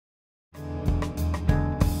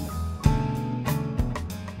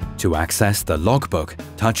To access the Logbook,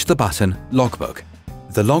 touch the button Logbook.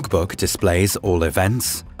 The Logbook displays all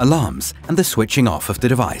events, alarms, and the switching off of the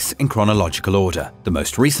device in chronological order. The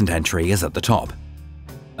most recent entry is at the top.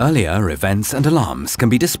 Earlier events and alarms can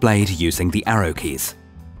be displayed using the arrow keys.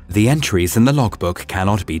 The entries in the Logbook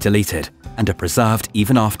cannot be deleted and are preserved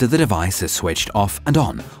even after the device is switched off and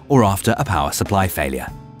on or after a power supply failure.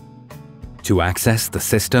 To access the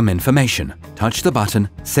system information, touch the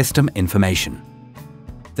button System Information.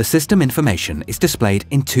 The system information is displayed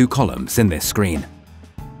in 2 columns in this screen.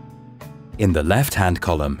 In the left-hand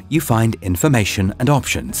column, you find information and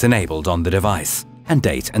options enabled on the device, and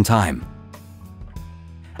date and time.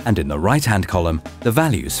 And in the right-hand column, the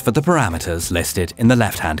values for the parameters listed in the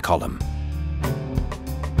left-hand column.